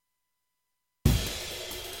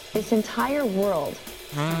This entire world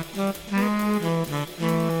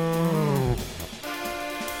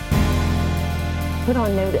put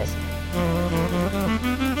on notice.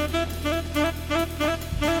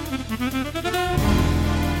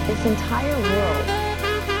 This entire world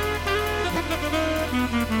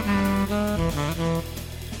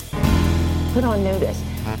put on notice.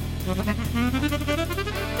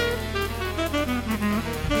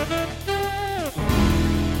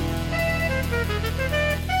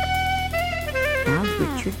 Now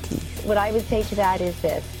with your teeth. What I would say to that is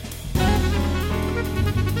this.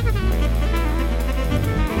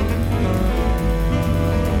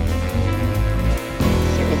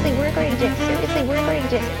 Seriously, we're going to do. Seriously, we're going to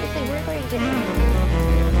do. Seriously, we're going to do.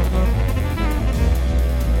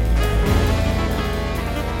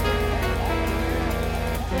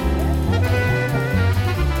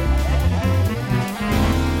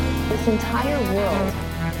 This entire world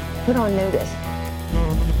put on notice.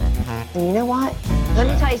 And you know what? Let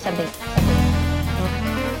me tell you something.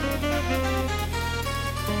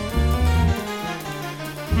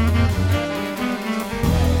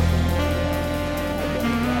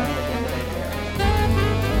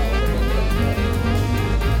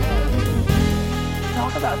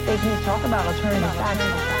 Talk about fake news. Talk about alternative facts.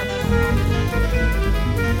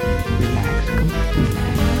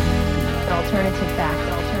 Alternative facts.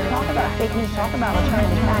 Talk about fake news. Talk about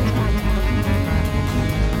alternative facts.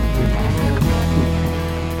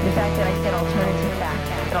 The fact that I said alternative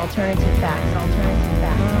facts. Alternative facts. Alternative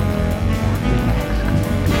facts.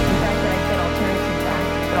 The fact that I said alternative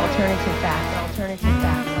facts. Alternative facts. Alternative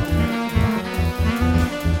facts.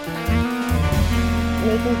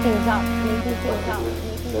 Making things up. Making things up.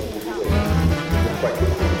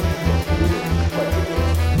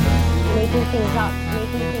 Making things up.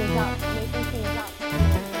 Making things up. Making things up.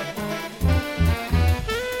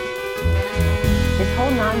 This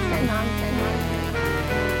whole nonsense.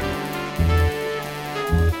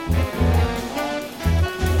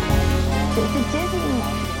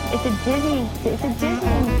 It's a dizzying, it's a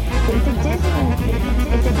dizzying, it's a dizzying,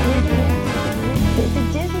 it's a dizzying, it's a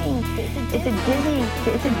dizzying, it's a dizzying,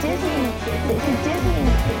 it's a dizzying, it's a dizzying,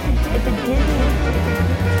 it's a dizzying.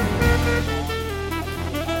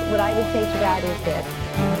 What I would say to that is this.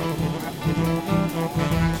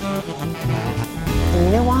 And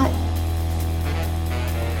you know what?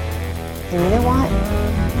 And you know what?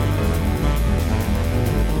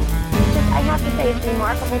 I have to say it's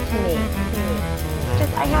remarkable to me.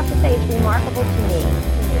 I have to say it's remarkable to me.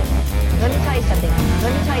 Let me tell you something.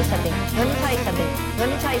 Let me tell you something. Let me tell you something. Let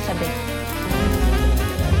me tell you something.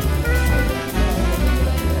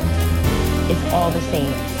 It's all the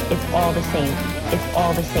same. It's all the same. It's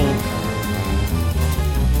all the same.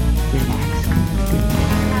 Relax.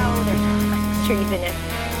 No, there's treasonous.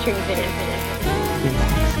 Treasonous.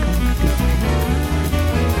 Relax.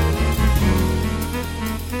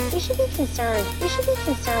 You should be concerned. You should be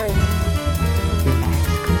concerned.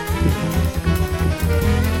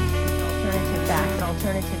 Alternative facts,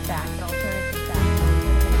 alternative facts, alternative facts,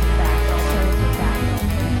 alternative facts, alternative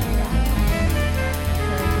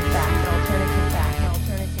facts, alternative facts,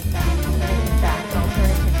 alternative facts, alternative facts,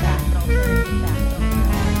 alternative facts, alternative facts.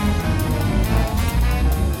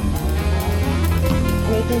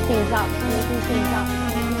 Making things up, making things up,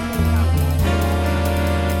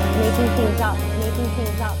 making things up, making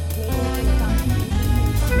things up, making things up.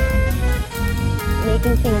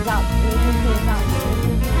 Making things up, making things up,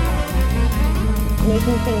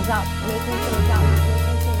 making things up, making things up, making things up.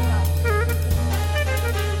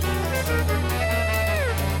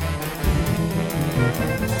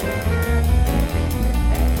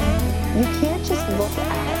 You can't just look at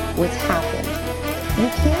what's happened. You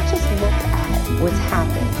can't just look at what's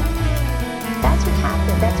happened. That's what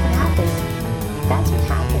happened, that's what happened. That's what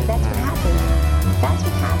happened, that's what happened. That's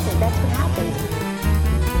what happened, that's what happened.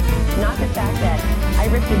 Not the fact that I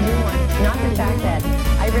ripped a new one. Not the fact that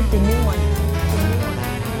I ripped a new one.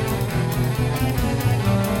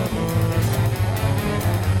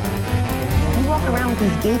 You walk around with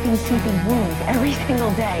these gaping, seeping wounds every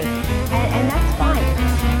single day, and that's fine.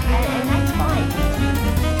 And that's fine.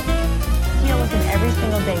 Deal with them every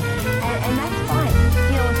single day, and that's fine.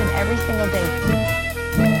 Deal with them every single day.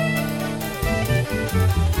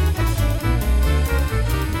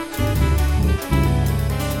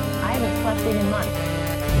 Slept in a month.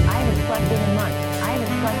 I haven't slept in a month. I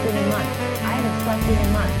haven't slept in a month. I haven't slept in a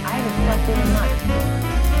month. I haven't slept in a month.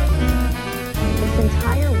 This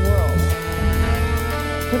entire world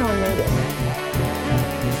put on notice.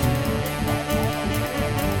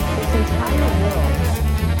 This entire world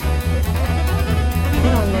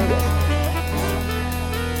put on notice.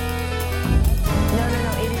 No,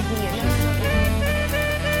 it is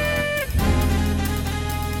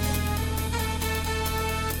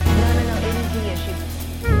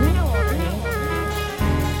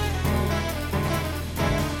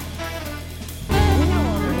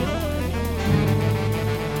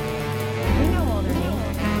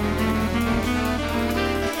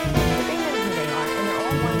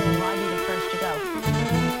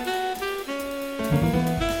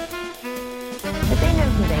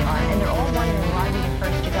who they are, and they're all wondering why we're the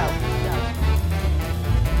first to go.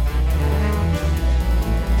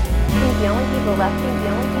 He's the only people left. He's the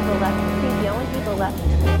only people left. He's the only people left.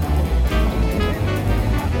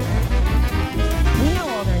 We know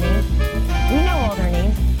all their names. We know all their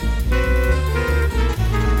names.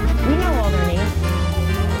 We know all their names.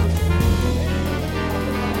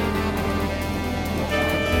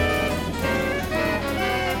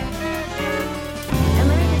 And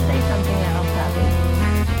let me just say something else, Abby.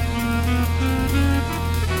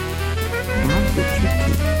 Now grit your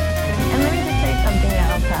teeth. And let me just say something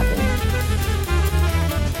else, Abby.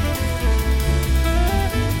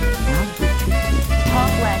 Now grit your teeth.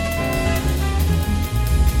 Talk less.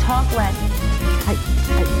 Talk less. I,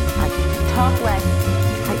 Talk less.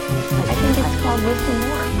 I think it's called listen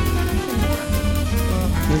more.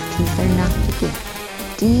 Your teeth are not to get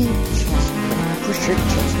deep chest blade. Push your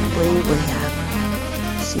chest blade way up.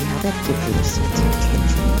 See how that gives you a sense of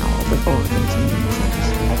tension in all the organs in your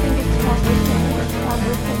chest. I think it's called listen more. It's called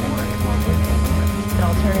listen more. It's called listen more. The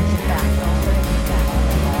alternative fact. The alternative fact.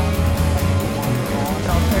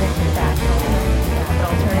 The alternative fact. The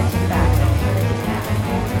alternative fact. The alternative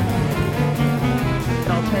fact.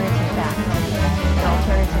 The alternative fact. The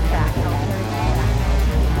alternative fact.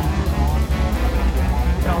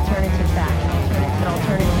 The alternative fact. The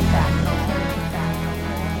alternative fact.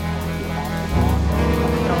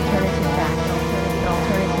 The alternative fact. The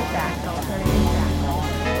alternative fact. The alternative fact.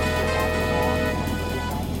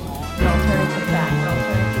 The alternative fact. The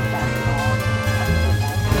alternative fact.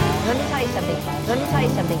 Let me tell you something. Let me tell you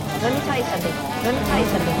something. Let me tell you something. Let me tell you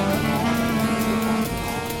something.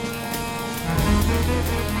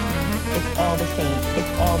 It's all the same.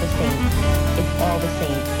 It's all the same. It's all the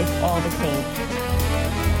same. It's all the same.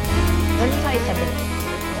 Let me tell you something.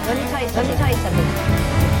 Let me tell you something. Let me tell you something.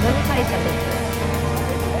 Let me tell you something.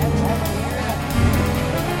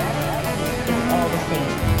 It's all the same.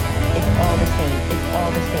 It's all the same. It's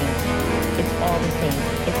all the same. It's all the same.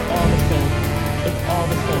 It's all the same. It's all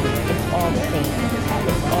the same. It's all the same.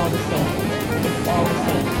 It's all the same. It's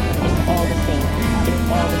all the same. It's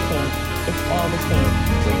all the same. It's all the same.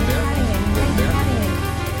 It's all the same.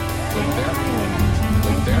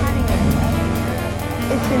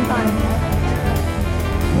 It's been fun.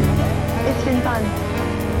 It's been fun.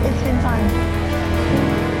 It's been fun.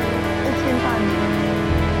 It's been fun.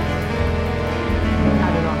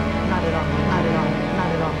 Not at all. Not at all. Not at all.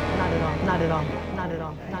 Not at all. Not at all. Not at all. Not at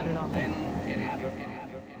all. Not at all.